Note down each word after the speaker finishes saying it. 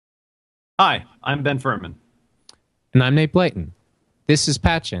Hi, I'm Ben Furman. And I'm Nate Blayton. This is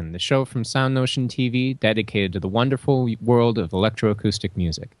Patchin, the show from Sound Notion TV dedicated to the wonderful world of electroacoustic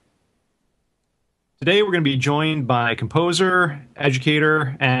music. Today we're going to be joined by composer,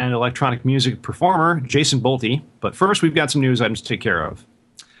 educator, and electronic music performer Jason Bolte. But first, we've got some news items to take care of.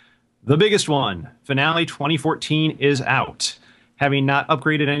 The biggest one, Finale 2014 is out. Having not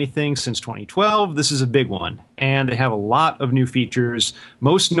upgraded anything since 2012, this is a big one. And they have a lot of new features.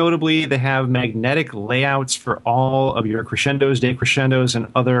 Most notably, they have magnetic layouts for all of your crescendos, decrescendos,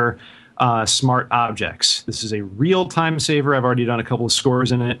 and other smart objects. This is a real time saver. I've already done a couple of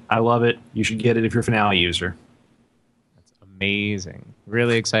scores in it. I love it. You should get it if you're a Finale user. That's amazing.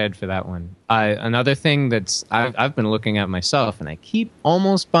 Really excited for that one. Another thing that's I've been looking at myself, and I keep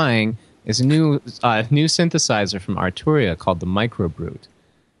almost buying, is a new synthesizer from Arturia called the Microbrute.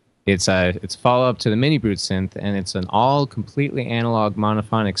 It's a follow-up to the Mini Brute synth, and it's an all completely analog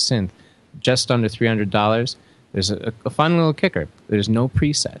monophonic synth, just under $300. There's a fun little kicker. There's no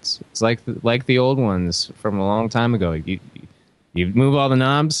presets. It's like the old ones from a long time ago. You move all the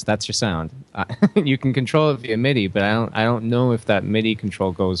knobs, that's your sound. You can control it via MIDI, but I don't know if that MIDI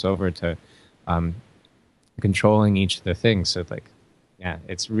control goes over to controlling each of the things. So yeah,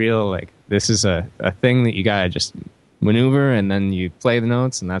 it's real. Like, this is a thing that you gotta just maneuver, and then you play the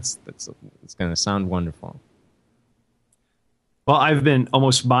notes, and it's gonna sound wonderful. Well, I've been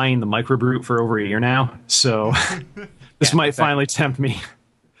almost buying the Microbrute for over a year now, so this might finally tempt me.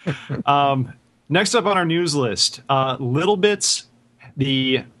 Next up on our news list, littleBits,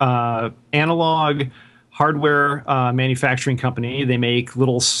 the analog hardware manufacturing company. They make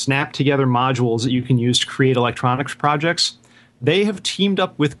little snap-together modules that you can use to create electronics projects. They have teamed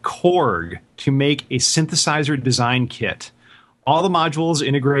up with Korg to make a synthesizer design kit. All the modules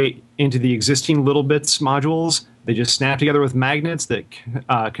integrate into the existing littleBits modules. They just snap together with magnets that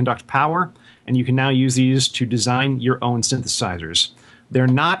conduct power, and you can now use these to design your own synthesizers. They're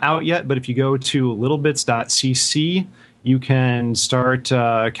not out yet, but if you go to littlebits.cc, you can start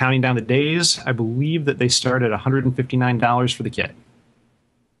counting down the days. I believe that they start at $159 for the kit.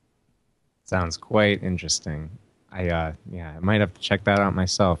 Sounds quite interesting. I might have to check that out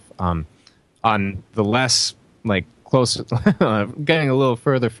myself. On the less close, getting a little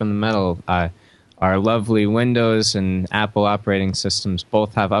further from the metal, our lovely Windows and Apple operating systems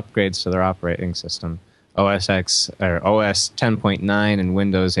both have upgrades to their operating system. OS 10.9 and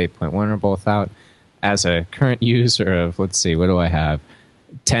Windows 8.1 are both out. As a current user of, let's see, what do I have?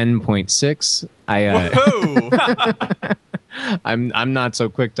 10.6. I'm not so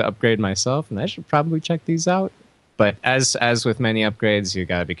quick to upgrade myself, and I should probably check these out. But as with many upgrades, you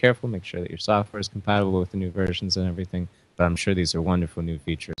gotta be careful, make sure that your software is compatible with the new versions and everything. But I'm sure these are wonderful new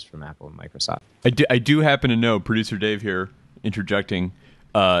features from Apple and Microsoft. I do happen to know, producer Dave here interjecting,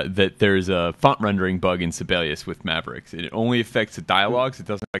 that there's a font rendering bug in Sibelius with Mavericks. It only affects the dialogues. It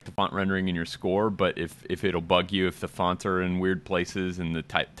doesn't affect the font rendering in your score, but if it'll bug you if the fonts are in weird places and the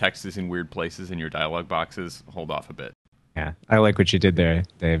text is in weird places in your dialogue boxes, hold off a bit. Yeah, I like what you did there,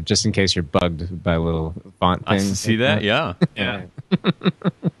 Dave, just in case you're bugged by a little font thing. I see that, yeah. Yeah.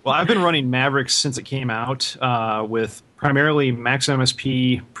 Well, I've been running Mavericks since it came out with primarily Max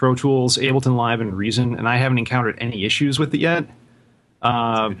MSP, Pro Tools, Ableton Live, and Reason, and I haven't encountered any issues with it yet.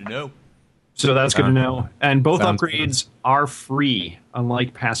 That's good to know. So that's good to know. And both Sounds upgrades are free,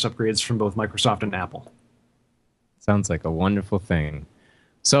 unlike past upgrades from both Microsoft and Apple. Sounds like a wonderful thing.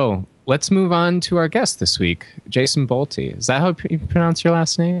 So let's move on to our guest this week, Jason Bolte. Is that how you pronounce your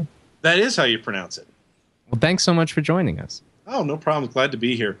last name? That is how you pronounce it. Well, thanks so much for joining us. Oh, no problem. Glad to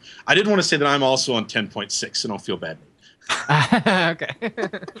be here. I did want to say that I'm also on 10.6, so don't feel bad. Okay.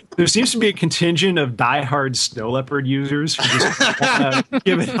 There seems to be a contingent of diehard Snow Leopard users who just want to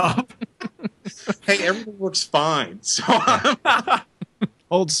give it up. Hey, everything works fine. So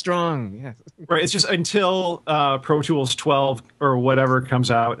Hold strong. Yes. Right. It's just until Pro Tools 12 or whatever comes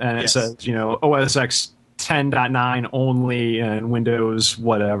out, and it says, OS X 10.9 only, and Windows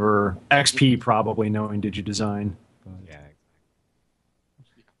whatever, XP probably, knowing DigiDesign. Yeah.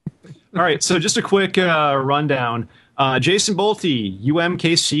 All right. So just a quick rundown. Jason Bolte,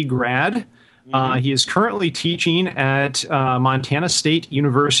 UMKC grad. He is currently teaching at Montana State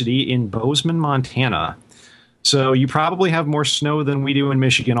University in Bozeman, Montana. So you probably have more snow than we do in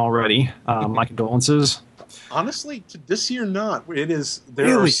Michigan already. My condolences. honestly, this year not. It is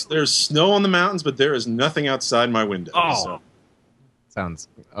there's snow on the mountains, but there is nothing outside my window. Oh, so. Sounds.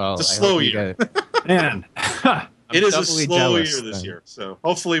 Oh, It's a slow year. Man. It is a slow jealous, year this then. year, so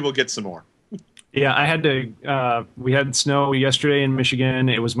hopefully we'll get some more. Yeah, I had to. We had snow yesterday in Michigan.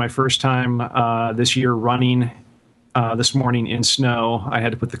 It was my first time this year running this morning in snow. I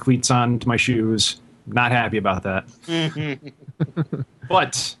had to put the cleats on to my shoes. Not happy about that.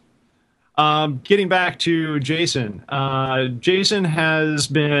 But getting back to Jason. Jason has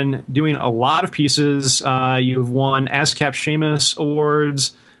been doing a lot of pieces. You've won ASCAP Seamus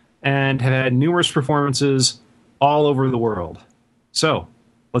Awards and have had numerous performances all over the world. So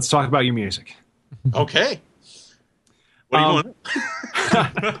let's talk about your music. Okay. What do you want?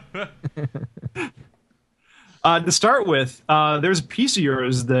 To start with, there's a piece of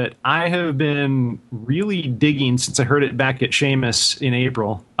yours that I have been really digging since I heard it back at Seamus in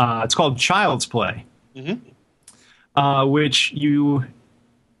April. It's called Child's Play, which you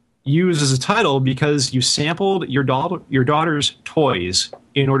use as a title because you sampled your daughter's toys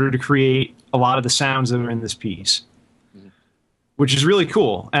in order to create a lot of the sounds that are in this piece, which is really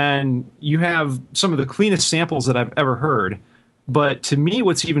cool. And you have some of the cleanest samples that I've ever heard. But to me,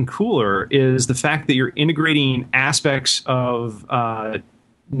 what's even cooler is the fact that you're integrating aspects of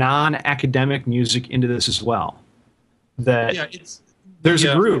non-academic music into this as well. That there's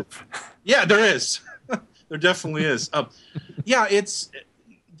a groove. Yeah, there is. There definitely is. It's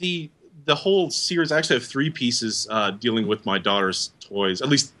the whole series. I actually have 3 pieces dealing with my daughter's toys. At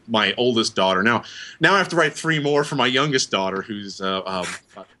least my oldest daughter. Now I have to write 3 more for my youngest daughter, who's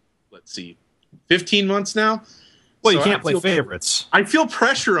 15 months now. Well, you can't play favorites. I feel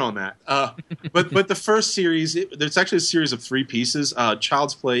pressure on that. But the first series, there's actually a series of 3 pieces.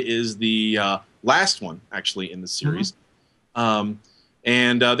 Child's Play is the last one, actually, in the series. And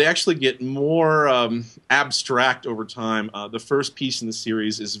they actually get more abstract over time. The first piece in the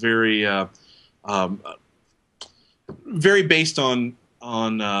series is very based on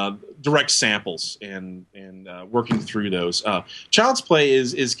direct samples and working through those. Child's Play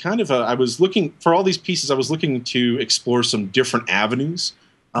is kind of I was looking for all these pieces. I was looking to explore some different avenues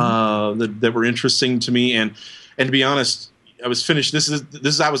that were interesting to me. And to be honest, I was finished. This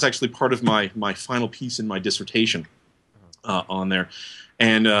was actually part of my final piece in my dissertation on there.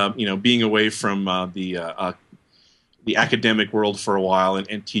 And being away from the academic world for a while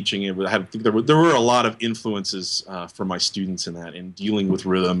and teaching it, I think there were a lot of influences for my students in that, and dealing with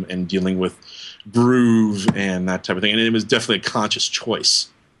rhythm and dealing with groove and that type of thing. And it was definitely a conscious choice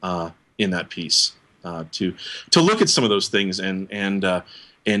in that piece to look at some of those things and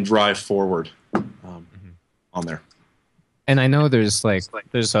drive forward on there. And I know there's a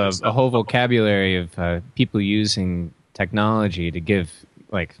whole vocabulary of people using technology to give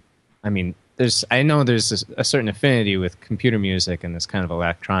I know there's a certain affinity with computer music and this kind of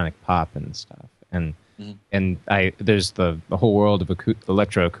electronic pop and stuff, and there's the whole world of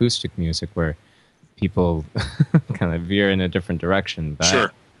electroacoustic music where people kind of veer in a different direction. But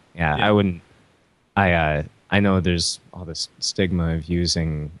sure. I wouldn't. I know there's all this stigma of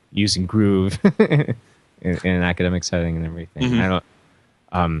using groove in an academic setting and everything. I don't.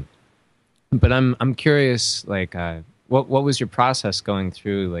 But I'm curious. What was your process going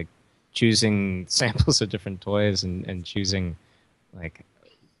through choosing samples of different toys and choosing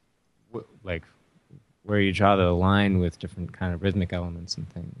where you draw the line with different kind of rhythmic elements and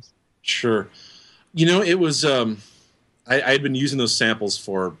things? Sure. It was I had been using those samples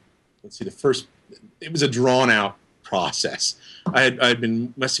for, it was a drawn out process. I had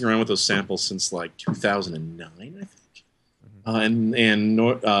been messing around with those samples since 2009, I think. And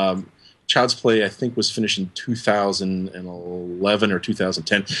Child's Play, I think, was finished in 2011 or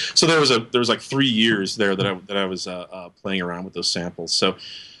 2010. So there was 3 years there that I was playing around with those samples. So,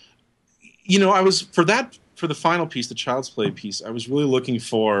 I was for the final piece, the Child's Play piece, I was really looking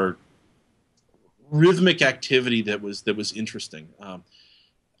for rhythmic activity that was interesting,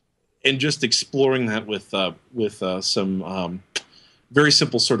 and just exploring that with some very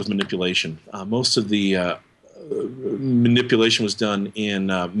simple sort of manipulation. Most of the manipulation was done in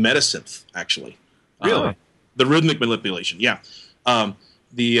Metasynth, actually. Really? The rhythmic manipulation, yeah. I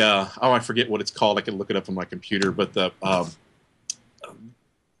forget what it's called. I can look it up on my computer, but I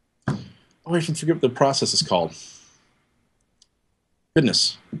even forget what the process is called.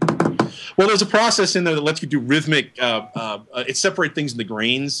 Goodness. Well, there's a process in there that lets you do rhythmic. It separates things into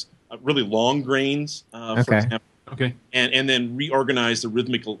grains, really long grains, for example. Okay. And then reorganize the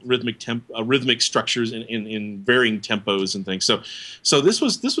rhythmic structures in varying tempos and things. So this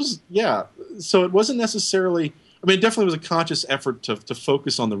was yeah. So it wasn't necessarily. I mean, it definitely was a conscious effort to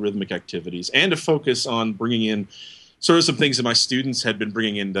focus on the rhythmic activities and to focus on bringing in sort of some things that my students had been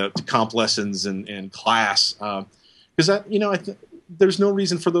bringing into comp lessons and class, because there's no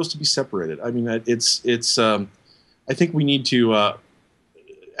reason for those to be separated. I mean, it's. I think we need to.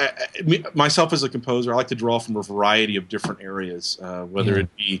 Myself as a composer, I like to draw from a variety of different areas, whether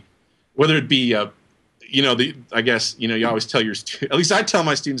it be I guess, you always tell at least I tell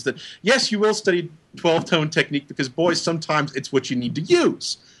my students that, yes, you will study 12-tone technique because, boy, sometimes it's what you need to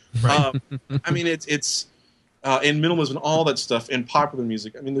use. Right. I mean, it's in minimalism and all that stuff, and popular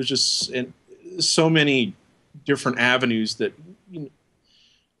music. I mean, there's just so many different avenues that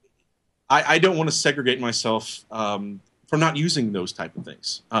I don't want to segregate myself from not using those type of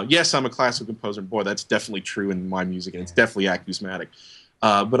things. Yes, I'm a classical composer, and boy, that's definitely true in my music, and it's definitely acousmatic.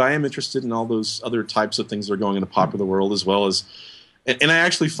 But I am interested in all those other types of things that are going in the popular world, as well as, and I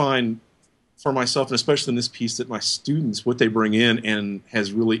actually find for myself, and especially in this piece, that my students, what they bring in, and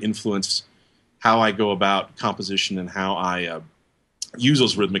has really influenced how I go about composition and how I use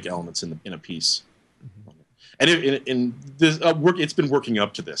those rhythmic elements in a piece. And in this it's been working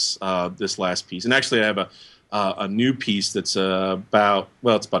up to this last piece, and actually I have a new piece that's it's about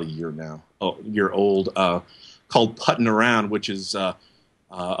a year old, called "Puttin' Around," which is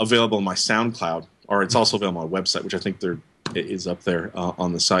available on my SoundCloud, or it's also available on my website, which I think is up there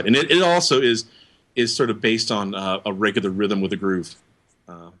on the site. And it also is sort of based on a regular rhythm with a groove.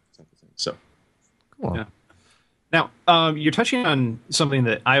 So, cool. Yeah. Now, you're touching on something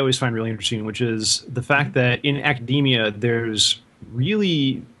that I always find really interesting, which is the fact that in academia, there's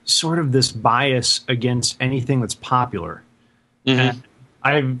really sort of this bias against anything that's popular. Mm-hmm. And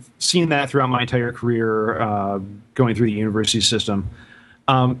I've seen that throughout my entire career going through the university system.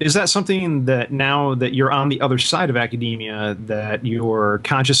 Is that something that now that you're on the other side of academia that you're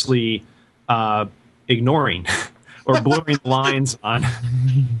consciously ignoring or blurring the lines on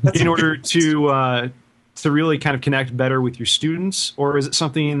in order to really kind of connect better with your students? Or is it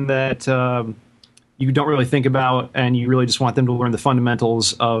something that you don't really think about and you really just want them to learn the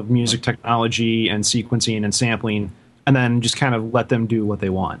fundamentals of music technology and sequencing and sampling and then just kind of let them do what they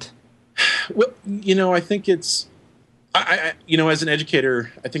want? Well, I think it's, as an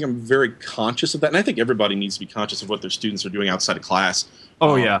educator, I think I'm very conscious of that. And I think everybody needs to be conscious of what their students are doing outside of class.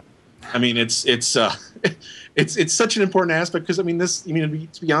 Oh, yeah. I mean, it's such an important aspect because, to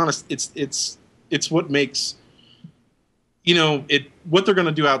be honest, it's what makes, what they're going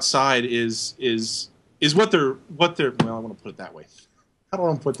to do outside is what they're, well, I want to put it that way. How do I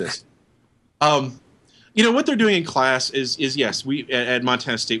want to put this? What they're doing in class is yes, we at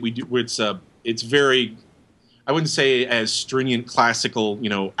Montana State, we do, it's very, I wouldn't say as stringent classical,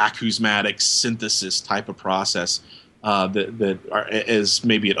 acousmatic synthesis type of process that are, as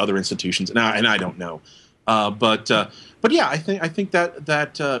maybe at other institutions, and I don't know, but yeah, I think that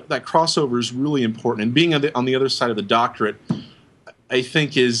crossover is really important, and being on the other side of the doctorate, I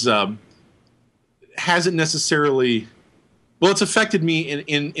think hasn't necessarily. Well, it's affected me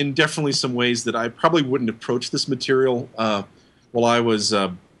in definitely some ways that I probably wouldn't approach this material while I was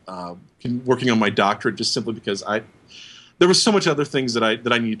working on my doctorate, just simply because there was so much other things that I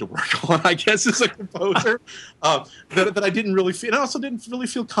needed to work on, I guess, as a composer, that I didn't really feel, and I also didn't really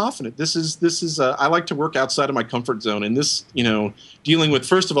feel confident. This is I like to work outside of my comfort zone, and this, dealing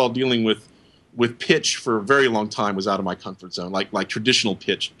with pitch for a very long time was out of my comfort zone, like traditional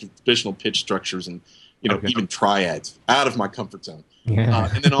pitch structures and even triads, out of my comfort zone. Yeah.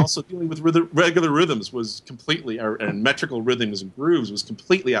 And then also dealing with regular rhythms was completely, and metrical rhythms and grooves was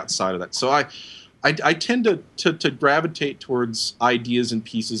completely outside of that. So I tend to gravitate towards ideas and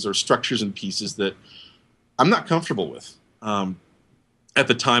pieces or structures and pieces that I'm not comfortable with at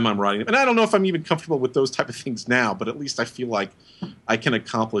the time I'm writing them. And I don't know if I'm even comfortable with those type of things now, but at least I feel like I can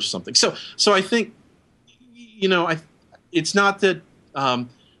accomplish something. So I think, it's not that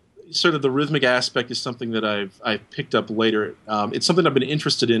sort of the rhythmic aspect is something that I've picked up later. It's something I've been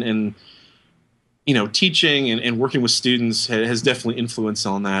interested in teaching and working with students has definitely influenced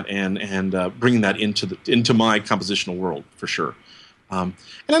on that and bringing that into my compositional world for sure. And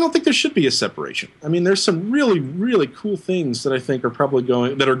I don't think there should be a separation. I mean, there's some really, really cool things that I think are probably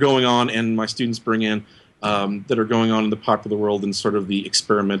going on, and my students bring in that are going on in the popular world and sort of the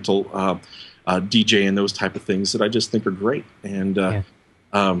experimental DJ and those type of things that I just think are great. And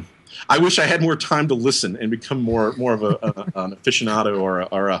I wish I had more time to listen and become more of an aficionado or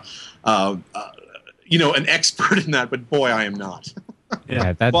an expert in that. But boy, I am not.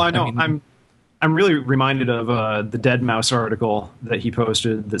 Yeah. Well, I know. I'm really reminded of the Dead Mouse article that he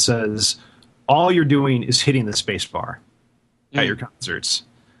posted that says all you're doing is hitting the space bar at your concerts,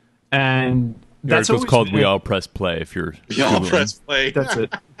 and that's what's called "We All Press Play." If you're we all press play, that's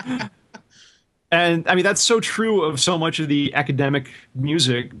it. And I mean, that's so true of so much of the academic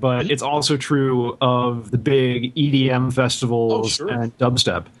music, but it's also true of the big EDM festivals and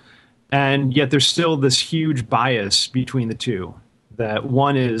dubstep. And yet there's still this huge bias between the two, that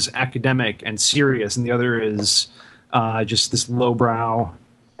one is academic and serious and the other is just this lowbrow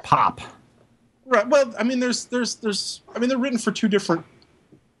pop. Right. Well, I mean, I mean, they're written for two different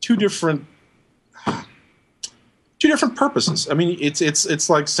purposes. I mean, it's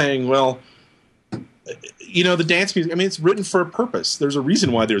like saying, well, the dance music. I mean, it's written for a purpose. There's a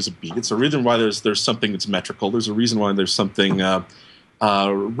reason why there's a beat. It's a reason why there's something that's metrical. There's a reason why there's something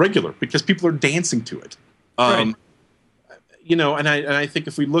regular, because people are dancing to it. Right. And I think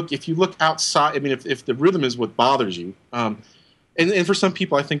if you look outside, I mean, if the rhythm is what bothers you, and for some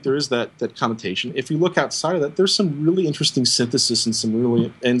people, I think there is that connotation. If you look outside of that, there's some really interesting synthesis and some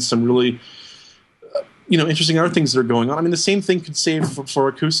really interesting other things that are going on. I mean, the same thing could say for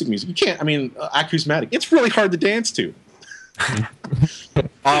acoustic music. You can't. I mean, acousmatic. It's really hard to dance to.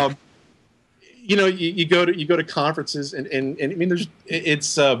 You go to conferences and I mean,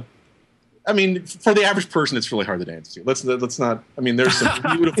 I mean, for the average person, it's really hard to dance to. Let's not. I mean, there's some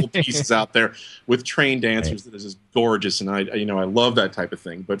beautiful pieces out there with trained dancers that is just gorgeous, and I love that type of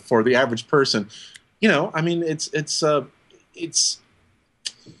thing. But for the average person, I mean, it's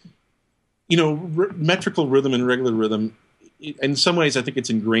metrical rhythm and regular rhythm. In some ways, I think it's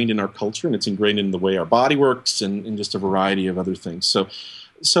ingrained in our culture, and it's ingrained in the way our body works, and just a variety of other things. So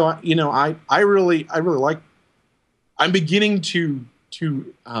I really like. I'm beginning to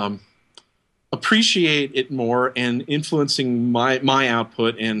appreciate it more and influencing my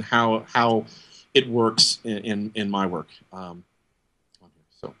output and how it works in my work. So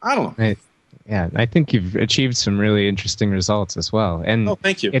I don't know. Yeah, I think you've achieved some really interesting results as well. And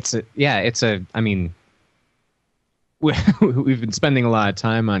thank you. I mean, we've been spending a lot of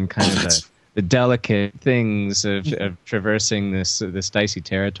time on kind of the delicate things of traversing this dicey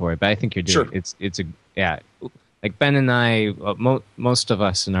territory, but I think you're doing like Ben and I, most of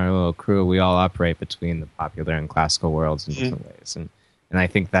us in our little crew, we all operate between the popular and classical worlds in different ways, and I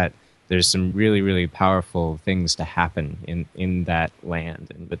think that there's some really, really powerful things to happen in that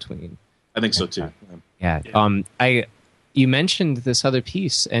land in between. I think so too. You mentioned this other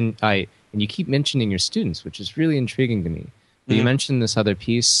piece, and you keep mentioning your students, which is really intriguing to me. But you mentioned this other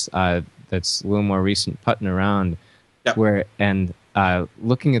piece that's a little more recent, Puttin' Around,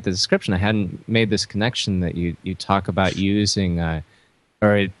 looking at the description, I hadn't made this connection that you talk about using, that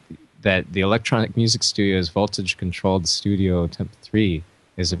the Electronic Music Studio's voltage-controlled Studio Temp 3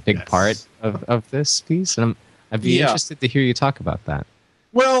 is a big part of this piece. And I'd be interested to hear you talk about that.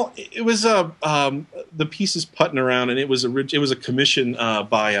 Well, it was the piece is Puttin' Around, and it was a commission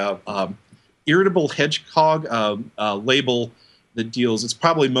by Irritable Hedgehog label that deals. It's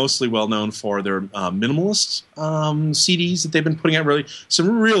probably mostly well known for their minimalist CDs that they've been putting out. Really, some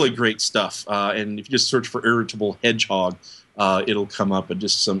really great stuff. And if you just search for Irritable Hedgehog, it'll come up, and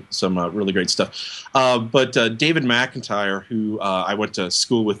just some really great stuff. But David McIntyre, who I went to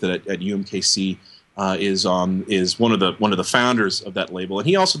school with at UMKC, is one of the founders of that label, and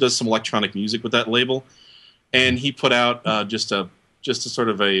he also does some electronic music with that label. And he put out just a sort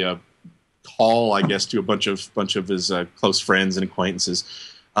of a call, I guess, to a bunch of his close friends and acquaintances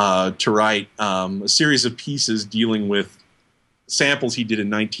to write a series of pieces dealing with samples he did in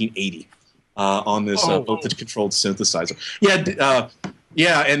 1980 on this voltage-controlled synthesizer. And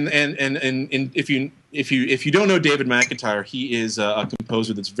if you don't know David McIntyre, he is a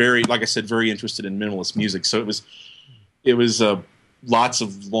composer that's very, like I said, very interested in minimalist music. So it was lots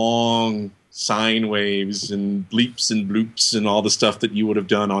of long sine waves and bleeps and bloops and all the stuff that you would have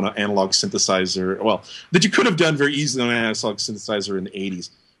done on an analog synthesizer. Well, that you could have done very easily on an analog synthesizer in the 80s.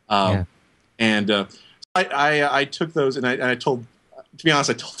 And I took those, and I told, to be honest,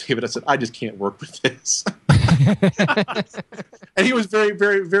 I told David, I said, I just can't work with this. And he was very,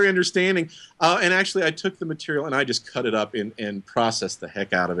 very, very understanding. And actually, I took the material and I just cut it up and processed the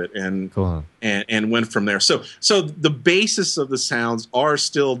heck out of it, and went from there. So the basis of the sounds are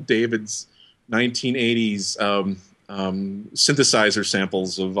still David's 1980s synthesizer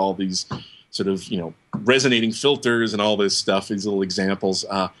samples of all these sort of resonating filters and all this stuff. These little examples.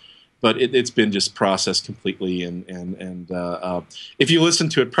 But it's been just processed completely, and if you listen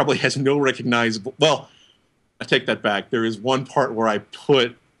to it, probably has no recognizable. Well, I take that back. There is one part where I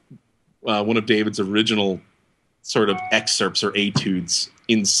put one of David's original sort of excerpts or etudes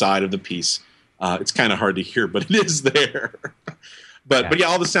inside of the piece. It's kind of hard to hear, but it is there. But yeah,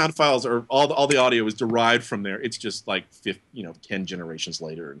 all the sound files are all the audio is derived from there. It's just like 10 generations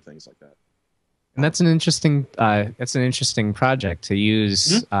later and things like that. And that's an interesting project to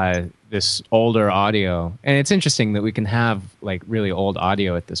use this older audio, and it's interesting that we can have like really old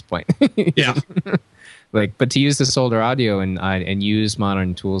audio at this point. Yeah, but to use this older audio and use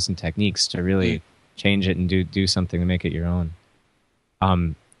modern tools and techniques to really change it and do something to make it your own.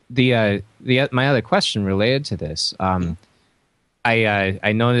 My other question related to this,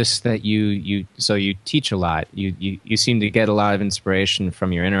 I noticed that you teach a lot. You seem to get a lot of inspiration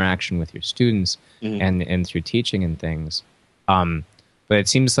from your interaction with your students and through teaching and things. But it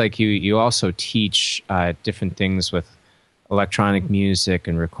seems like you also teach different things with electronic music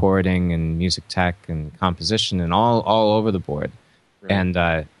and recording and music tech and composition and all over the board. Right. And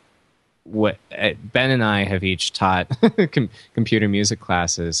Ben and I have each taught computer music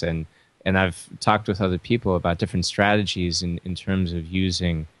classes, and I've talked with other people about different strategies in terms of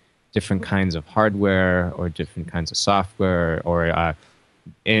using different kinds of hardware or different kinds of software or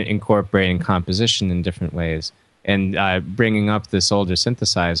incorporating composition in different ways. And bringing up this older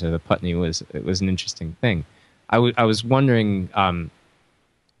synthesizer, the Putney, was an interesting thing. I was wondering,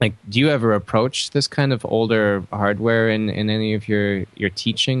 like, do you ever approach this kind of older hardware in any of your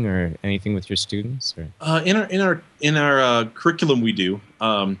teaching or anything with your students? Or? In our curriculum, we do.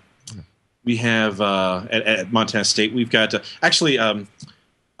 We have at Montana State. We've got actually. I'm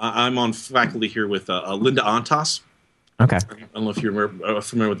on faculty here with Linda Antas. Okay. I don't know if you're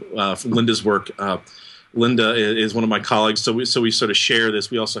familiar with Linda's work. Linda is one of my colleagues, so we sort of share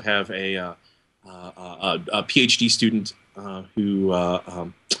this. We also have a PhD student who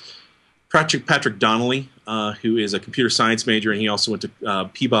Patrick Donnelly, who is a computer science major, and he also went to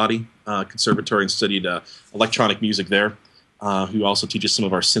Peabody Conservatory and studied electronic music there. Who also teaches some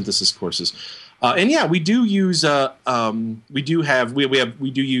of our synthesis courses. And yeah, we do use we do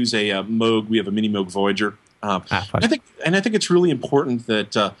use a Moog. We have a mini I think it's really important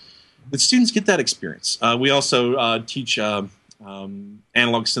that students get that experience. We also teach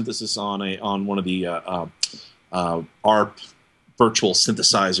analog synthesis on one of the ARP virtual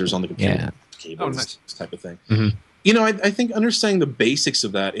synthesizers on the computer cables, nice. This type of thing. Mm-hmm. You know, I think understanding the basics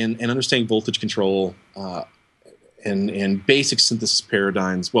of that and understanding voltage control and basic synthesis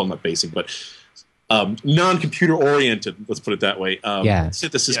paradigms, well, not basic, but non-computer oriented, let's put it that way,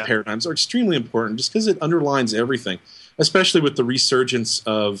 synthesis paradigms are extremely important just because it underlines everything, especially with the resurgence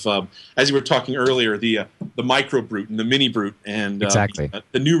of, as you were talking earlier, the microbrute and the mini brute, and exactly.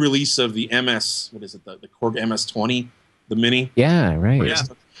 The new release of the MS, what is it, the Korg MS-20, the mini? Yeah, right. Yeah.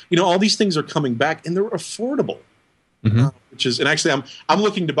 You know, all these things are coming back, and they're affordable. Mm-hmm. Which is, and actually, I'm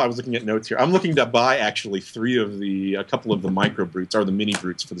looking to buy. I was looking at notes here. I'm looking to buy actually a couple of the micro brutes or the mini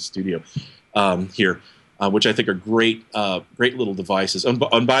brutes for the studio here, which I think are great little devices. And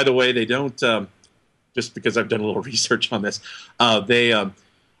by the way, they don't just because I've done a little research on this. I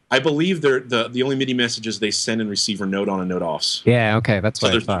believe they're the only MIDI messages they send and receive are node on and node offs. Yeah, okay, that's so what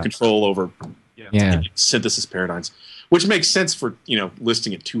I there's thought. No control over synthesis paradigms. Which makes sense for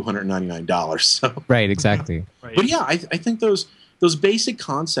listing at $299. So. Right, exactly. Right. But yeah, I think those basic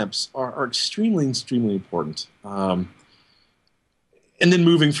concepts are extremely important. And then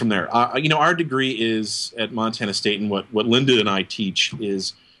moving from there, our degree is at Montana State, and what Linda and I teach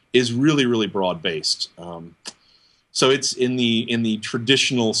is really, really broad based. So it's in the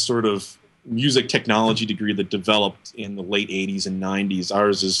traditional sort of music technology degree that developed in the late 80s and 90s.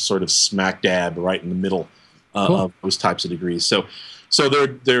 Ours is sort of smack dab right in the middle. Cool. Of those types of degrees. So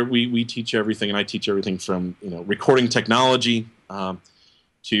we teach everything, and I teach everything from recording technology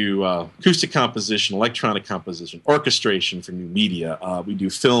to acoustic composition, electronic composition, orchestration for new media. We do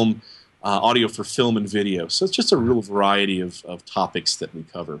film, audio for film and video. So it's just a real variety of topics that we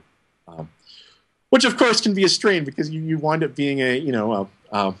cover, which of course can be a strain because you wind up being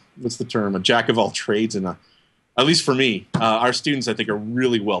what's the term, a jack of all trades, and at least for me, our students I think are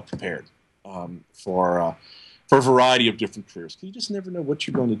really well prepared for a variety of different careers. You just never know what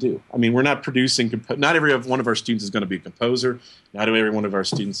you're going to do. I mean, we're not producing. Not every one of our students is going to be a composer. Not every one of our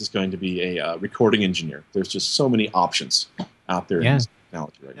students is going to be a recording engineer. There's just so many options out there in this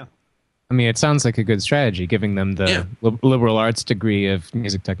technology right now. I mean, it sounds like a good strategy, giving them the liberal arts degree of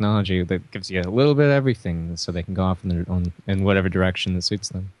music technology that gives you a little bit of everything, so they can go off in whatever direction that suits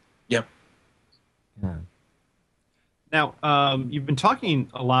them. Yep. Yeah. Now, you've been talking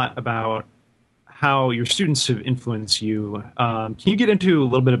a lot about how your students have influenced you. Can you get into a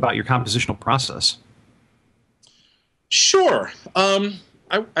little bit about your compositional process? Sure.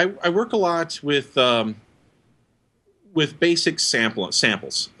 I work a lot with basic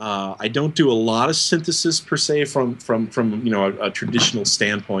samples. I don't do a lot of synthesis per se from a traditional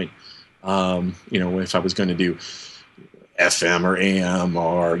standpoint. If I was going to do FM or AM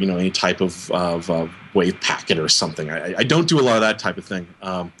or any type of wave packet or something, I don't do a lot of that type of thing.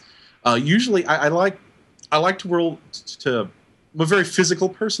 Usually, I like to work to. I'm a very physical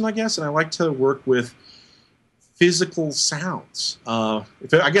person, I guess, and I like to work with physical sounds. I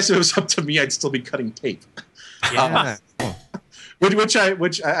guess if it was up to me, I'd still be cutting tape. Yeah. Which I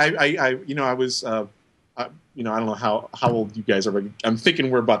was you know, I don't know how old you guys are, but I'm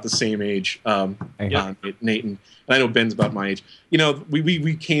thinking we're about the same age. Nate and I know Ben's about my age. You know,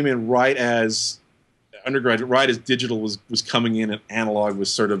 we came in right as undergraduate, right as digital was coming in and analog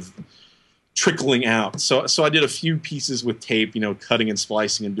was sort of trickling out. So I did a few pieces with tape, you know, cutting and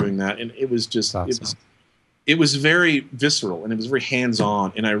splicing and doing that, and it was just it was very visceral and it was very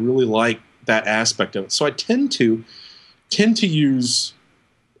hands-on, and I really like that aspect of it. So I tend to use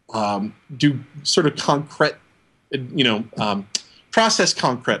do sort of concrete, you know, process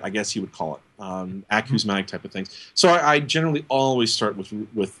concrete, I guess you would call it, acousmatic type of things. So I generally always start with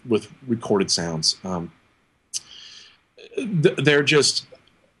recorded sounds. They're just,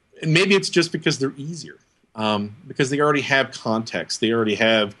 maybe it's just because they're easier, because they already have context. They already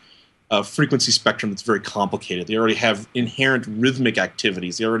have a frequency spectrum that's very complicated. They already have inherent rhythmic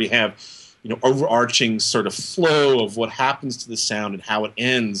activities. They already have, you know, overarching sort of flow of what happens to the sound and how it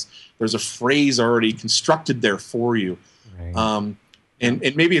ends. There's a phrase already constructed there for you. Right.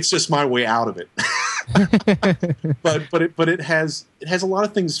 And maybe it's just my way out of it. but it has a lot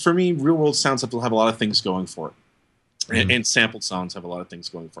of things. For me, real world sounds have a lot of things going for it. And sampled sounds have a lot of things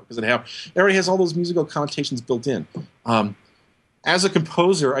going for it because it already has all those musical connotations built in. As a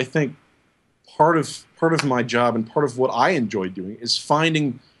composer, I think part of my job and part of what I enjoy doing is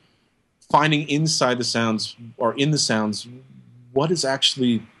finding inside the sounds or in the sounds what is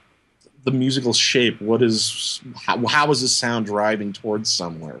actually the musical shape. What is how is the sound driving towards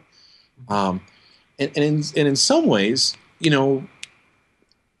somewhere? And in some ways, you know,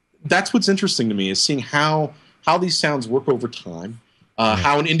 that's what's interesting to me is seeing how these sounds work over time,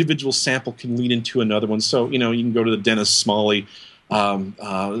 how an individual sample can lead into another one. So, you know, you can go to the Dennis Smalley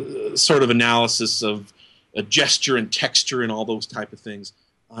sort of analysis of gesture and texture and all those type of things.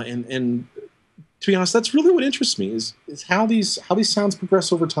 And to be honest, that's really what interests me is how these sounds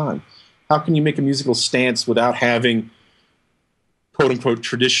progress over time. How can you make a musical stance without having quote unquote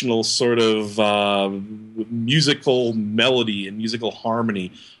traditional sort of musical melody and musical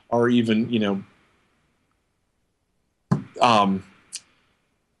harmony, or even, you know, I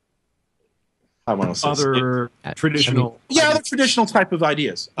want to say other traditional, other traditional type of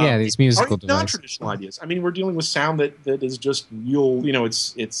ideas. These musical devices. Non-traditional ideas. I mean, we're dealing with sound that is just real. You know,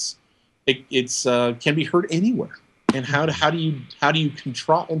 it's can be heard anywhere. And how do you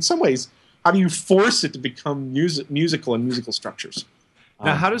control? In some ways, how do you force it to become musical and musical structures?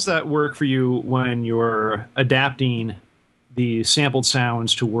 Now, how does that work for you when you're adapting the sampled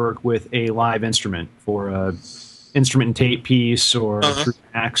sounds to work with a live instrument for a instrument and tape piece or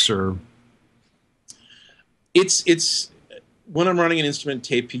tracks or? It's when I'm running an instrument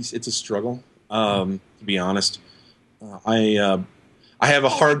tape piece, it's a struggle. To be honest, I have a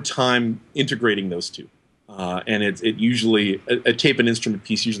hard time integrating those two, and it usually a tape and instrument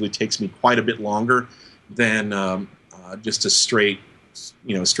piece usually takes me quite a bit longer than just a straight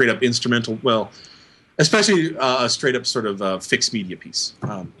up instrumental. Well, especially a straight up sort of fixed media piece.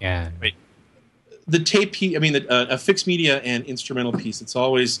 The tape piece, I mean, a fixed media and instrumental piece. It's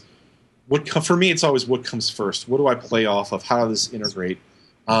always for me, it's always what comes first. What do I play off of? How does this integrate?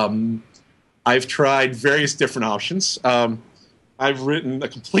 I've tried various different options. I've written a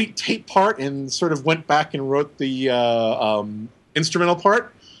complete tape part and sort of went back and wrote the instrumental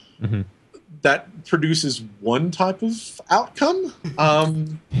part. Mm-hmm. That produces one type of outcome.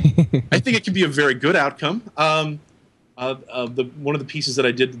 I think it can be a very good outcome. One of the pieces that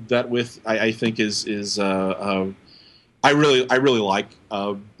I did that with, I think is I really like,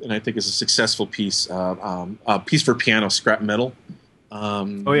 and I think is a successful piece. A piece for piano, Scrap Metal.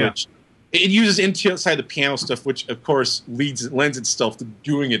 Which it uses inside the piano stuff, which of course lends itself to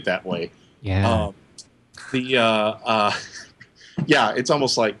doing it that way. Yeah. It's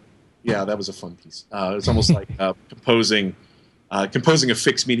almost like, that was a fun piece. It's almost like composing a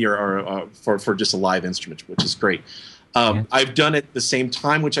fixed media or for just a live instrument, which is great. I've done it the same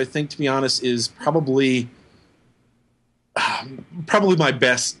time, which I think, to be honest, is probably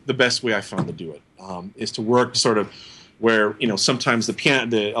the best way I found to do it, is to work sort of where, you know, sometimes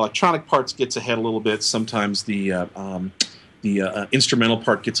the electronic parts gets ahead a little bit, sometimes the instrumental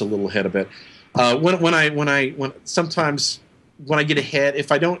part gets a little ahead a bit. Sometimes when I get ahead,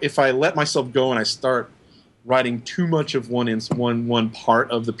 if I let myself go and I start writing too much of one part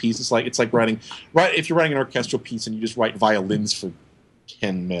of the piece, it's like if you're writing an orchestral piece and you just write violins for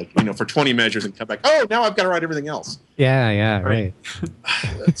 20 measures and come back, now I've got to write everything else. Right.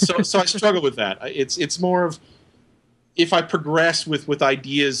 So I struggle with that. It's more of, if I progress with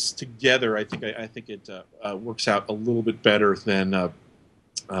ideas together, I think it works out a little bit better than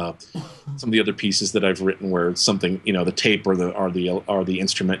some of the other pieces that I've written, where something, you know, the tape or the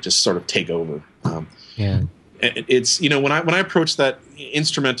instrument just sort of take over. Yeah. It's when I approach that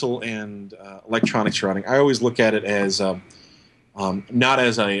instrumental and electronics routing, I always look at it as not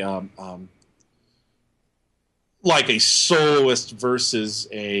as a like a soloist versus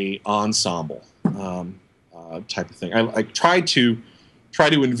a ensemble type of thing. I try to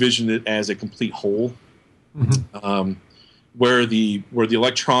envision it as a complete whole, where the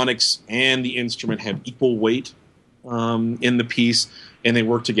electronics and the instrument have equal weight in the piece, and they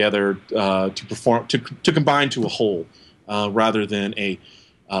work together to combine to a whole, rather than a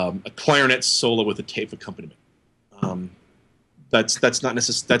clarinet solo with a tape accompaniment. That's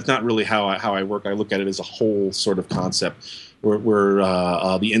not really how I work. I look at it as a whole sort of concept, where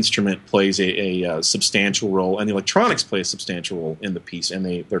the instrument plays a substantial role, and the electronics play a substantial role in the piece, and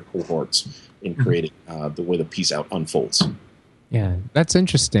they're cohorts in creating the way the piece unfolds. Yeah, that's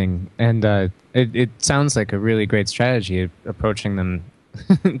interesting, and it sounds like a really great strategy approaching them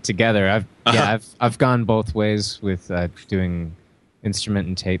together. I've gone both ways with doing instrument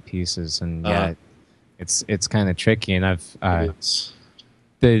and tape pieces, and it's kind of tricky. And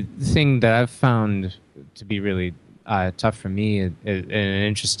the thing that I've found to be really tough for me, an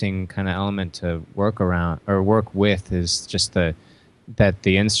interesting kind of element to work around or work with, is just that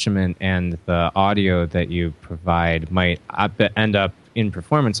the instrument and the audio that you provide might end up in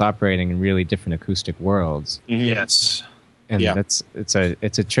performance operating in really different acoustic worlds. Yes. And it's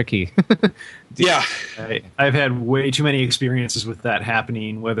a tricky. Yeah. I've had way too many experiences with that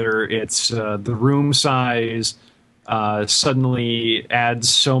happening, whether it's the room size suddenly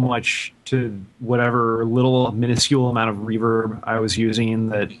adds so much to whatever little minuscule amount of reverb I was using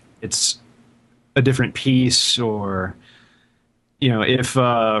that it's a different piece, or if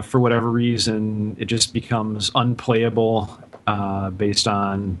for whatever reason it just becomes unplayable based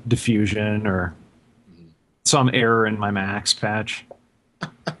on diffusion or some error in my max patch.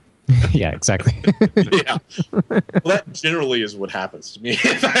 Yeah, exactly. Yeah. Well, that generally is what happens to me.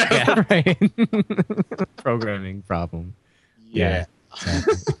 Yeah, right. Programming problem. Yeah.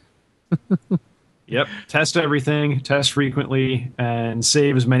 Exactly. Yep. Test everything, test frequently, and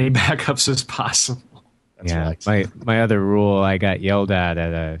save as many backups as possible. That's my other rule, I got yelled at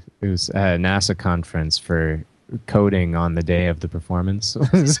a NASA conference for coding on the day of the performance.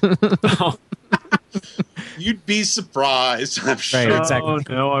 You'd be surprised, I'm sure. Right, exactly. Oh,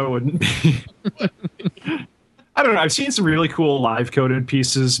 no, I wouldn't be. I don't know. I've seen some really cool live coded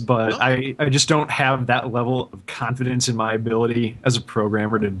pieces, but I just don't have that level of confidence in my ability as a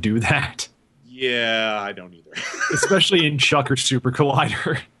programmer to do that. Yeah, I don't either. Especially in Chuck or Super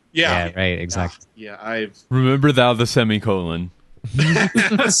Collider. Yeah, right, exactly. Yeah, I've Remember thou the semicolon.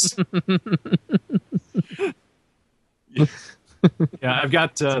 Yes. Yeah, I've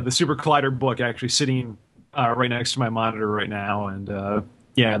got the Super Collider book actually sitting right next to my monitor right now, and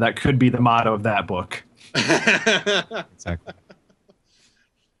that could be the motto of that book. Exactly.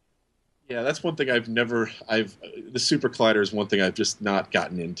 Yeah, that's one thing the Super Collider is one thing I've just not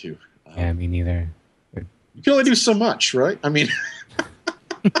gotten into. Yeah, me neither. You can only do so much, right? I mean,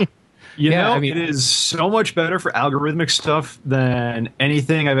 it is so much better for algorithmic stuff than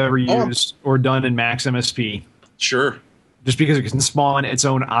anything I've ever used or done in Max MSP. Sure. Just because it can spawn its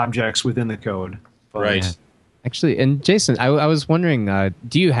own objects within the code. But, right. Yeah. Actually, and Jason, I was wondering,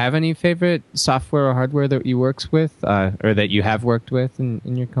 do you have any favorite software or hardware that you worked with, or that you have worked with in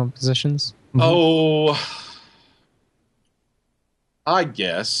your compositions? Oh, I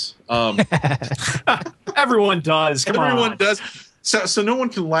guess. Everyone does. Everyone does. So no one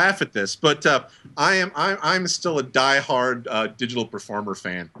can laugh at this, but I'm still a diehard Digital Performer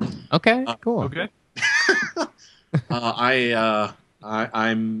fan. Okay, cool. Okay.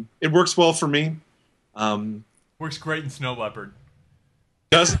 I'm. It works well for me. Works great in Snow Leopard.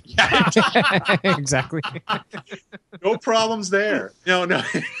 Does Exactly. no problems there. No.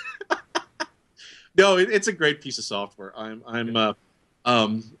 No, it's a great piece of software. I've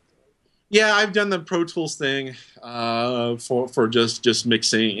done the Pro Tools thing for just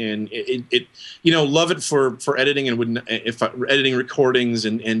mixing, and it love it for editing, and if editing recordings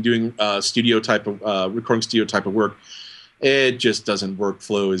and doing recording studio type of work. It just doesn't work.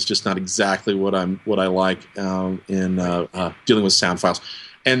 Flow is just not exactly what I like in dealing with sound files.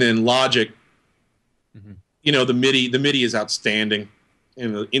 And then Logic, the MIDI is outstanding,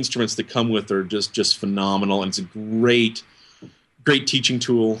 and the instruments that come with are just phenomenal. And it's a great teaching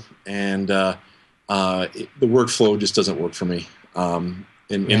tool. And the workflow just doesn't work for me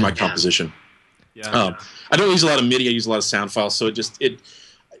in my composition. Yeah. I don't use a lot of MIDI. I use a lot of sound files. So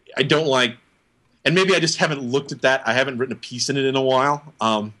I don't like. And maybe I just haven't looked at that. I haven't written a piece in it in a while.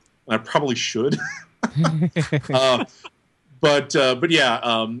 And I probably should. But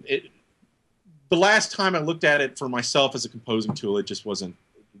yeah, the last time I looked at it for myself as a composing tool, it just wasn't.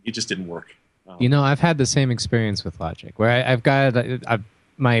 It just didn't work. I've had the same experience with Logic, where I've got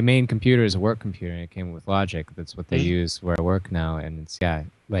my main computer is a work computer, and it came with Logic. That's what they use where I work now, and it's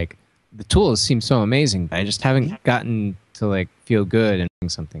like the tools seem so amazing, but I just haven't gotten to like feel good and doing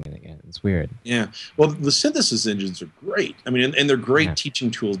something in it yet. It's weird. Yeah. Well, the synthesis engines are great. I mean, and they're great teaching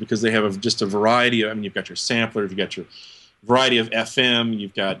tools because they have just a variety of. I mean, you've got your sampler, you've got your variety of FM,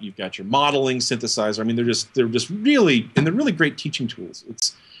 you've got your modeling synthesizer. I mean, they're just really, and they're really great teaching tools.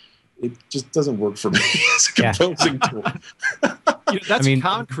 It just doesn't work for me as a composing tool. That's a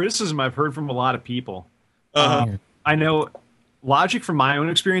common criticism I've heard from a lot of people. I know Logic, from my own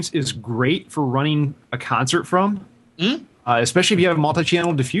experience, is great for running a concert from, especially if you have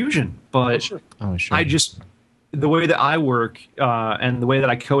multi-channel diffusion. But I just, the way that I work and the way that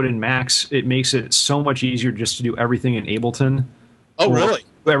I code in Max, it makes it so much easier just to do everything in Ableton. Oh, really?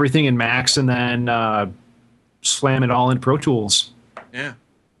 Everything in Max and then slam it all in Pro Tools. Yeah.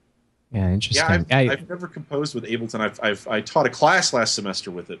 Yeah, interesting. Yeah, I've never composed with Ableton. I taught a class last semester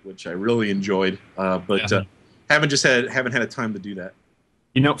with it, which I really enjoyed, but haven't had a time to do that.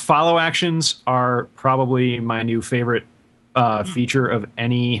 Follow actions are probably my new favorite feature of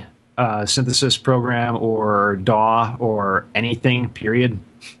any synthesis program or DAW or anything. Period.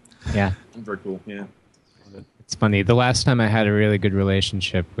 Yeah, very cool. Yeah. It's funny. The last time I had a really good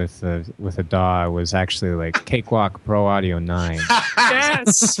relationship with a DAW was actually like Cakewalk Pro Audio 9.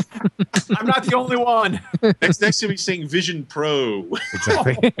 Yes, I'm not the only one. Next to me saying Vision Pro.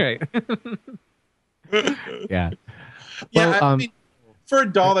 Exactly. Right. Yeah. Yeah. I mean, for a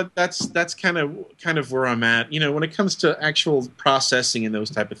DAW, that's kind of where I'm at. When it comes to actual processing and those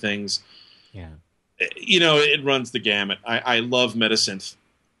type of things. Yeah. It runs the gamut. I love Metasynth.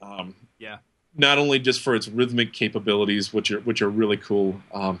 Not only just for its rhythmic capabilities, which are really cool.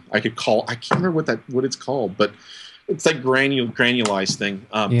 I can't remember what it's called, but it's like granulized thing.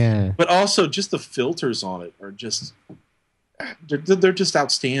 But also just the filters on it are just they're just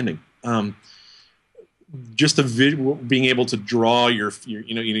outstanding. Just being able to draw your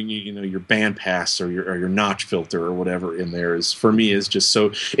band pass or your notch filter or whatever in there is just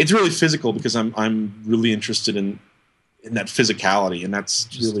so, it's really physical because I'm really interested in that physicality, and that's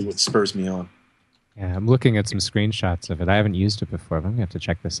really what spurs me on. Yeah, I'm looking at some screenshots of it. I haven't used it before, but I'm going to have to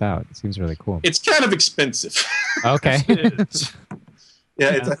check this out. It seems really cool. It's kind of expensive. Okay.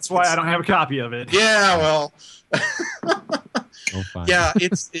 That's why I don't have a copy of it. Yeah, well. Fine. Yeah,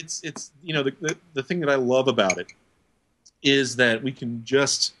 it's the thing that I love about it is that we can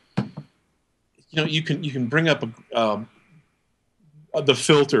just you can bring up the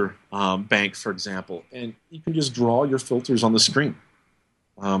filter bank, for example, and you can just draw your filters on the screen.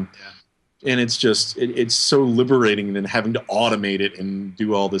 And it's just it's so liberating than having to automate it and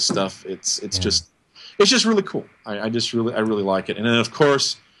do all this stuff. It's just really cool. I really like it. And then of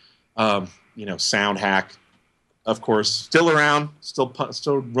course, SoundHack, of course, still around, still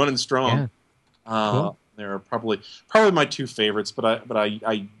running strong. Yeah. Cool. They're probably my two favorites, but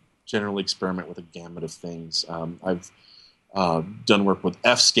I generally experiment with a gamut of things. I've done work with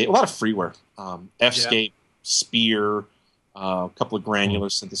Fscape, a lot of freeware, Fscape, Spear. A couple of granular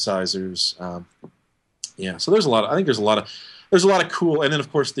synthesizers, So there's a lot. I think there's a lot of cool, and then of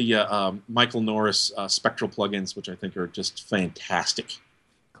course the Michael Norris spectral plugins, which I think are just fantastic.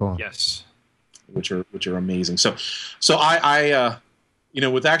 Cool. Yes. Which are amazing. So I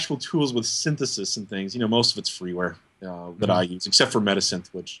with actual tools with synthesis and things, most of it's freeware that I use, except for Metasynth,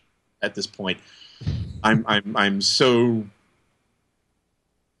 which at this point I'm so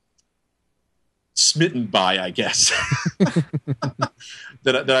smitten by, I guess.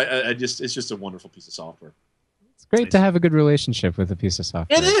 that I just, it's just a wonderful piece of software. It's great to have a good relationship with a piece of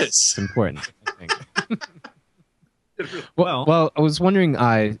software. It is. It's important, I think. Well, I was wondering,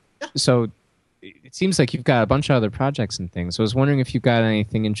 so it seems like you've got a bunch of other projects and things. So I was wondering if you've got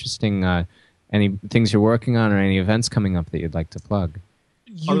anything interesting, any things you're working on or any events coming up that you'd like to plug.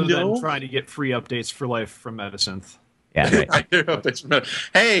 Other than trying to get free updates for life from Metasynth. Yeah, right. I do updates from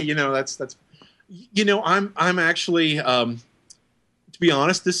Metasynth. Hey, that's I'm actually, to be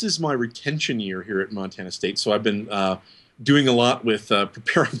honest, this is my retention year here at Montana State. So I've been doing a lot with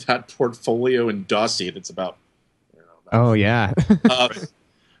preparing that portfolio and dossier that's about. Oh yeah.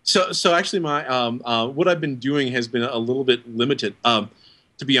 So actually, my what I've been doing has been a little bit limited. To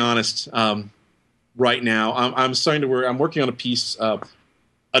be honest, right now I'm starting to work. I'm working on a piece,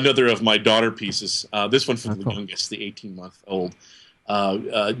 another of my daughter pieces. This one for the youngest, the 18-month-old.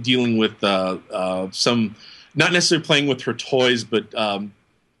 Dealing with some, not necessarily playing with her toys, but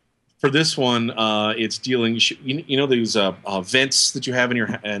for this one, it's dealing. You know these vents that you have in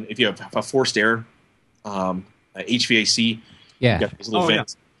your, and if you have a forced air, HVAC, Yeah. you got these little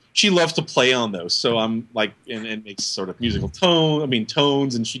vents. Yeah. She loves to play on those, so I'm like, and makes sort of musical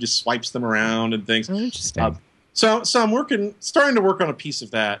tones, and she just swipes them around and things. Oh, interesting. So I'm starting to work on a piece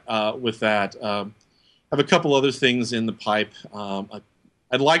of that. With that, I have a couple other things in the pipe.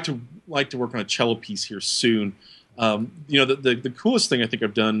 I'd like to work on a cello piece here soon. The coolest thing I think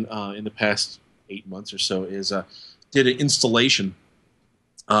I've done in the past 8 months or so is did an installation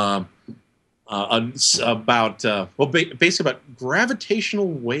basically about gravitational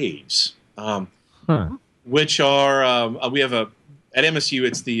waves, which are we have at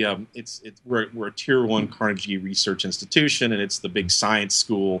MSU. We're a Tier 1 Carnegie Research Institution, and it's the big science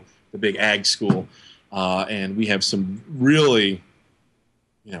school, the big ag school, and we have some really,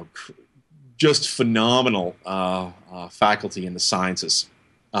 just phenomenal faculty in the sciences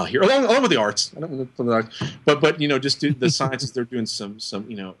here, along with the arts. I don't know the arts, but just do the sciences. They're doing some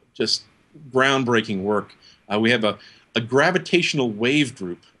just groundbreaking work. We have a gravitational wave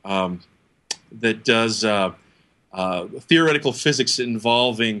group that does theoretical physics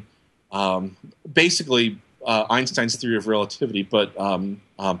involving basically Einstein's theory of relativity, but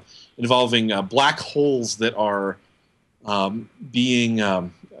involving black holes that are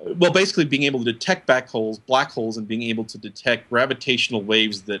basically being able to detect black holes, and being able to detect gravitational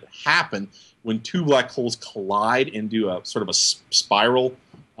waves that happen when two black holes collide and do a sort of a spiral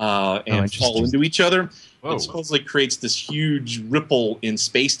and fall into each other. Whoa. It supposedly creates this huge ripple in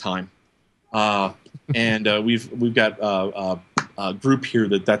space-time. And we've got a group here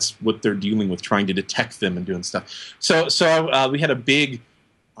that's what they're dealing with, trying to detect them and doing stuff. So we had a big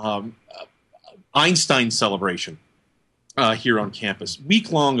Einstein celebration here on campus.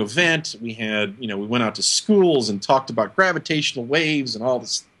 Week-long event. We had, we went out to schools and talked about gravitational waves and all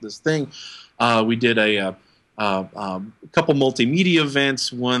this thing. We did a couple multimedia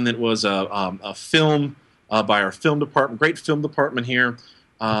events. One that was a film by our film department, great film department here,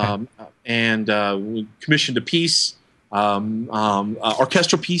 and we commissioned a piece,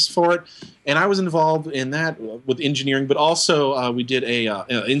 orchestral piece for it, and I was involved in that with engineering, but also we did a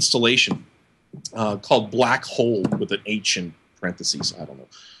installation called Black Hole with an H in parentheses. I don't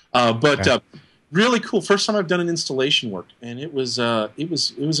know, really cool. First time I've done an installation work, and it was a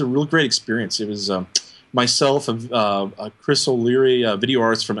real great experience. It was myself, Chris O'Leary, video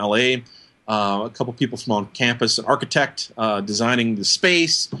artist from LA, a couple people from on campus, an architect designing the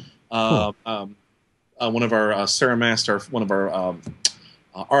space, cool. One of our Sarah Master, one of our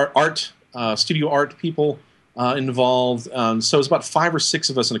art studio art people involved. So it was about 5 or 6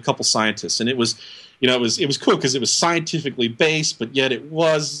 of us and a couple scientists, and it was cool because it was scientifically based, but yet it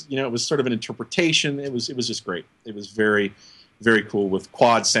was sort of an interpretation. It was just great. It was very, very cool with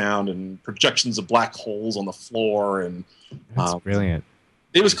quad sound and projections of black holes on the floor, and that's brilliant.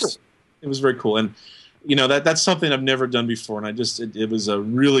 It was cool. It was very cool, and that's something I've never done before, and it was a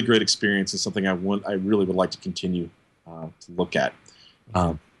really great experience and something I really would like to continue to look at.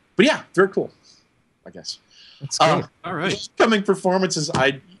 But yeah, very cool, I guess. That's great. All right. Upcoming performances,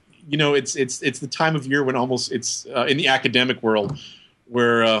 it's the time of year when almost it's in the academic world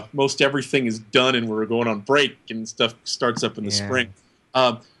where most everything is done and we're going on break and stuff starts up in the spring.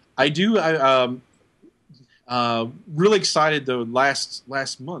 Really excited though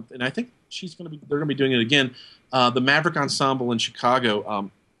last month, and I think they're gonna be doing it again. The Maverick Ensemble in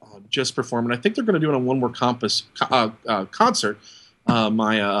Chicago just performed, and I think they're going to do it on one more concert.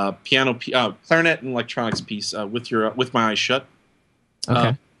 My clarinet and electronics piece with my eyes shut.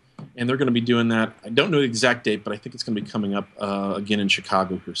 Okay. And they're going to be doing that. I don't know the exact date, but I think it's going to be coming up again in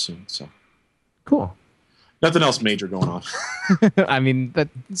Chicago here soon. So cool. Nothing else major going on. I mean,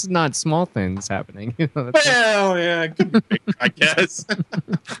 that's not small things happening. Well, yeah, it could be big, I guess.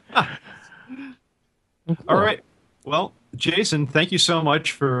 Cool. All right. Well, Jason, thank you so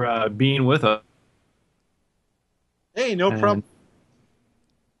much for being with us. Hey, no problem.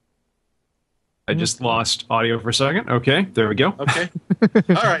 I just lost audio for a second. Okay, there we go. Okay.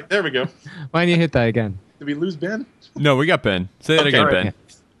 All right, there we go. Why didn't you hit that again? Did we lose Ben? No, we got Ben. Say that again, right. Ben.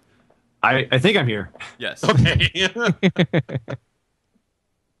 I think I'm here. Yes. Okay.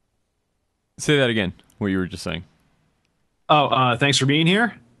 Say that again, what you were just saying. Oh, thanks for being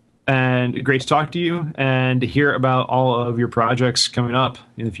here, and great to talk to you and to hear about all of your projects coming up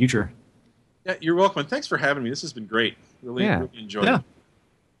in the future. Yeah, you're welcome. Thanks for having me. This has been great. Really enjoyed it.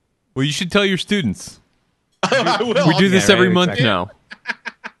 Well, you should tell your students. I will. We do this every month now.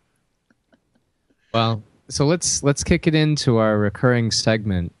 Well, so let's kick it into our recurring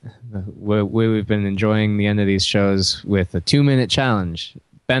segment where we've been enjoying the end of these shows with a 2-minute challenge.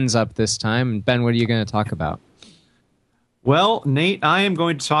 Ben's up this time. Ben, what are you going to talk about? Well, Nate, I am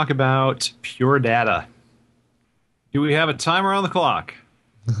going to talk about Pure Data. Do we have a timer on the clock?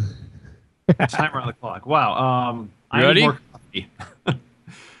 Timer on the clock. Wow. You ready? Need more coffee.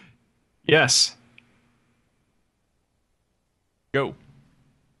 Yes. Go.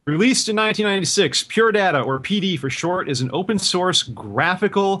 Released in 1996, Pure Data, or PD for short, is an open-source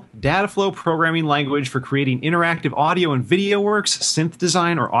graphical data flow programming language for creating interactive audio and video works, synth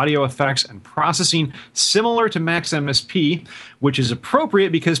design, or audio effects and processing similar to Mac's MSP, which is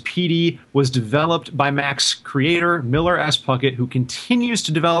appropriate because PD was developed by Mac's creator, Miller S. Puckett, who continues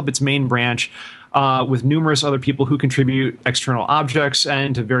to develop its main branch with numerous other people who contribute external objects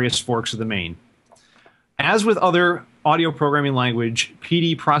and to various forks of the main. As with other audio programming language,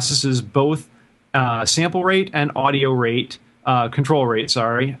 PD processes both sample rate and audio rate, control rate,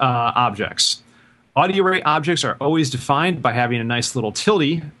 objects. Audio rate objects are always defined by having a nice little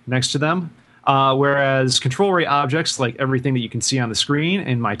tilde next to them, whereas control rate objects, like everything that you can see on the screen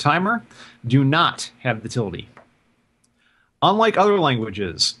in my timer, do not have the tilde. Unlike other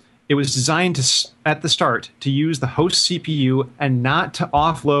languages, it was designed at the start to use the host CPU and not to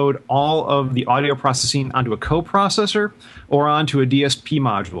offload all of the audio processing onto a coprocessor or onto a DSP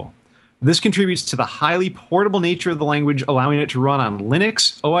module. This contributes to the highly portable nature of the language, allowing it to run on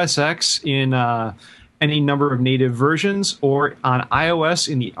Linux, OS X in any number of native versions, or on iOS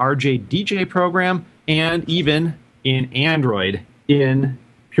in the RJDJ program, and even in Android in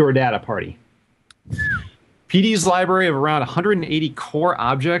Pure Data Party. PD's library of around 180 core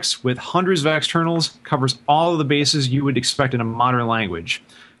objects with hundreds of externals covers all of the bases you would expect in a modern language.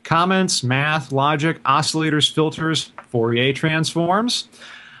 Comments, math, logic, oscillators, filters, Fourier transforms,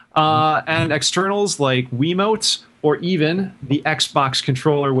 and externals like Wiimotes, or even the Xbox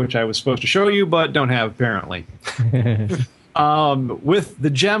controller, which I was supposed to show you, but don't have apparently. With the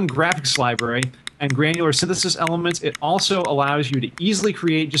GEM graphics library and granular synthesis elements, it also allows you to easily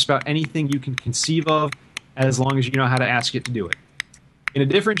create just about anything you can conceive of, as long as you know how to ask it to do it. In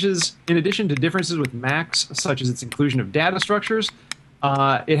addition to differences with Macs, such as its inclusion of data structures,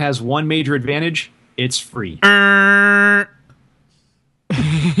 it has one major advantage: it's free.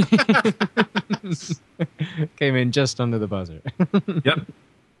 Came in just under the buzzer. Yep.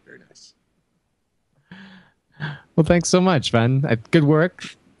 Very nice. Well, thanks so much, Ben. Good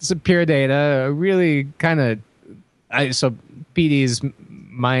work. It's a Pure Data. Really kind of... So PD is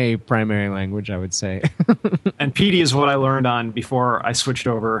my primary language, I would say. And PD is what I learned on before I switched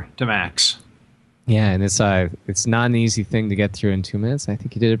over to Macs. Yeah, and it's not an easy thing to get through in 2 minutes. I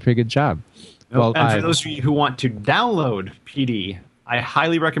think you did a pretty good job. Well, and for those of you who want to download PD, I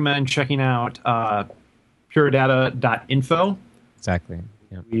highly recommend checking out puredata.info. Exactly.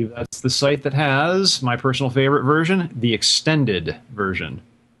 Yeah. That's the site that has my personal favorite version, the extended version.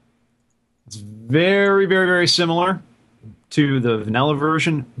 It's very, very, very similar to the vanilla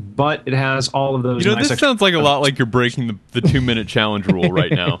version, but it has all of those. This sounds like a lot like you're breaking the 2-minute challenge rule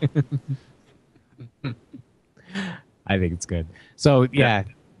right now. I think it's good. So yeah,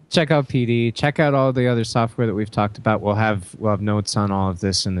 check out PD. Check out all the other software that we've talked about. We'll have notes on all of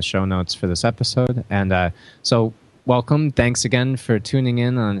this in the show notes for this episode. And so welcome. Thanks again for tuning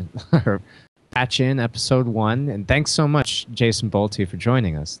in on our Patch In episode 1. And thanks so much, Jason Bolte, for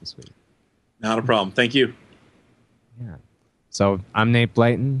joining us this week. Not a problem. Thank you. Yeah. So I'm Nate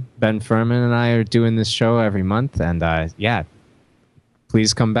Blyton. Ben Furman and I are doing this show every month. And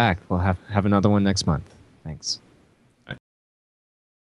please come back. We'll have another one next month. Thanks.